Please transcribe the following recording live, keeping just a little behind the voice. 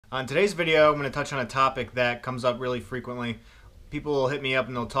On today's video, I'm going to touch on a topic that comes up really frequently. People will hit me up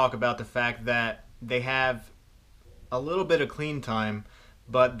and they'll talk about the fact that they have a little bit of clean time,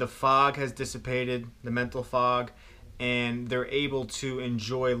 but the fog has dissipated, the mental fog, and they're able to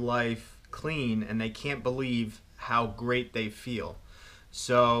enjoy life clean, and they can't believe how great they feel.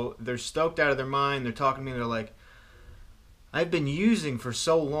 So they're stoked out of their mind. They're talking to me, they're like, I've been using for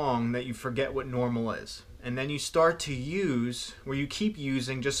so long that you forget what normal is. And then you start to use, where you keep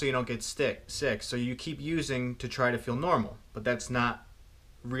using just so you don't get sick. So you keep using to try to feel normal, but that's not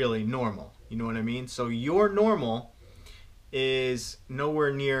really normal. You know what I mean? So your normal is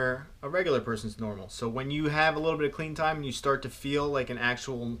nowhere near a regular person's normal. So when you have a little bit of clean time and you start to feel like an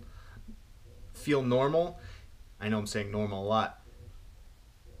actual, feel normal, I know I'm saying normal a lot,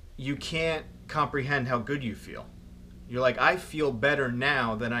 you can't comprehend how good you feel. You're like, I feel better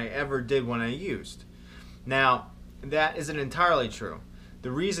now than I ever did when I used. Now, that isn't entirely true.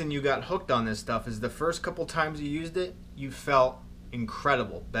 The reason you got hooked on this stuff is the first couple times you used it, you felt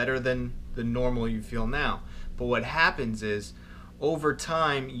incredible, better than the normal you feel now. But what happens is, over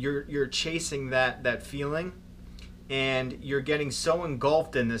time, you're chasing that feeling, and you're getting so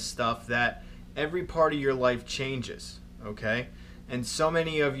engulfed in this stuff that every part of your life changes, okay? And so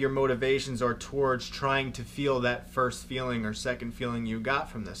many of your motivations are towards trying to feel that first feeling or second feeling you got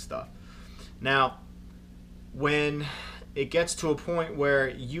from this stuff. Now, when it gets to a point where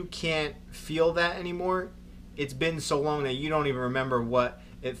you can't feel that anymore, it's been so long that you don't even remember what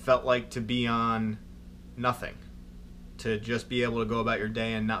it felt like to be on nothing, to just be able to go about your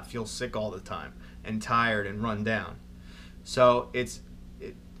day and not feel sick all the time and tired and run down. So it's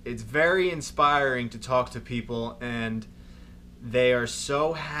very inspiring to talk to people, and they are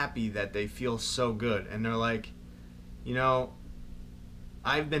so happy that they feel so good, and they're like, you know,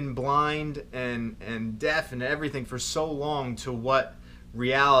 I've been blind and deaf and everything for so long to what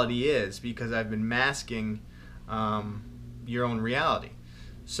reality is because I've been masking your own reality.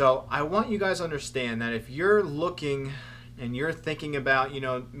 So I want you guys to understand that if you're looking and you're thinking about, you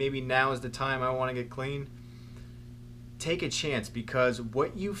know, maybe now is the time I want to get clean, take a chance, because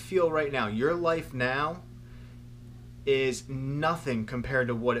what you feel right now, your life now, is nothing compared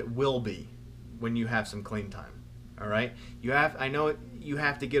to what it will be when you have some clean time. All right, I know you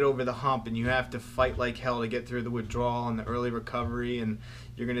have to get over the hump, and you have to fight like hell to get through the withdrawal and the early recovery, and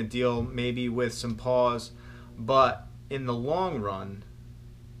you're going to deal maybe with some pause, but in the long run,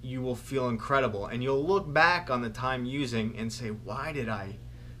 you will feel incredible, and you'll look back on the time using and say, why did I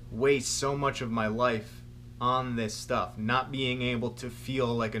waste so much of my life on this stuff, not being able to feel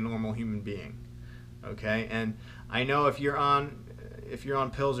like a normal human being? Okay, and I know if you're on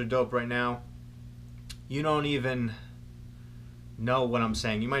pills or dope right now, you don't even know what I'm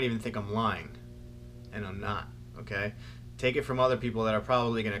saying. You might even think I'm lying, and I'm not, okay? Take it from other people that are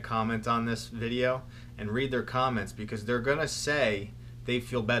probably going to comment on this video, and read their comments, because they're going to say they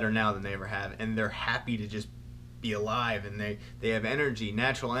feel better now than they ever have, and they're happy to just be alive, and they have energy,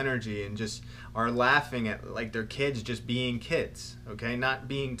 natural energy, and just are laughing at like their kids just being kids, okay? Not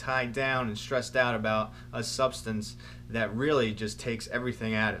being tied down and stressed out about a substance that really just takes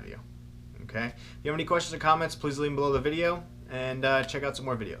everything out of you. Okay? If you have any questions or comments, please leave them below the video, and check out some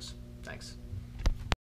more videos. Thanks.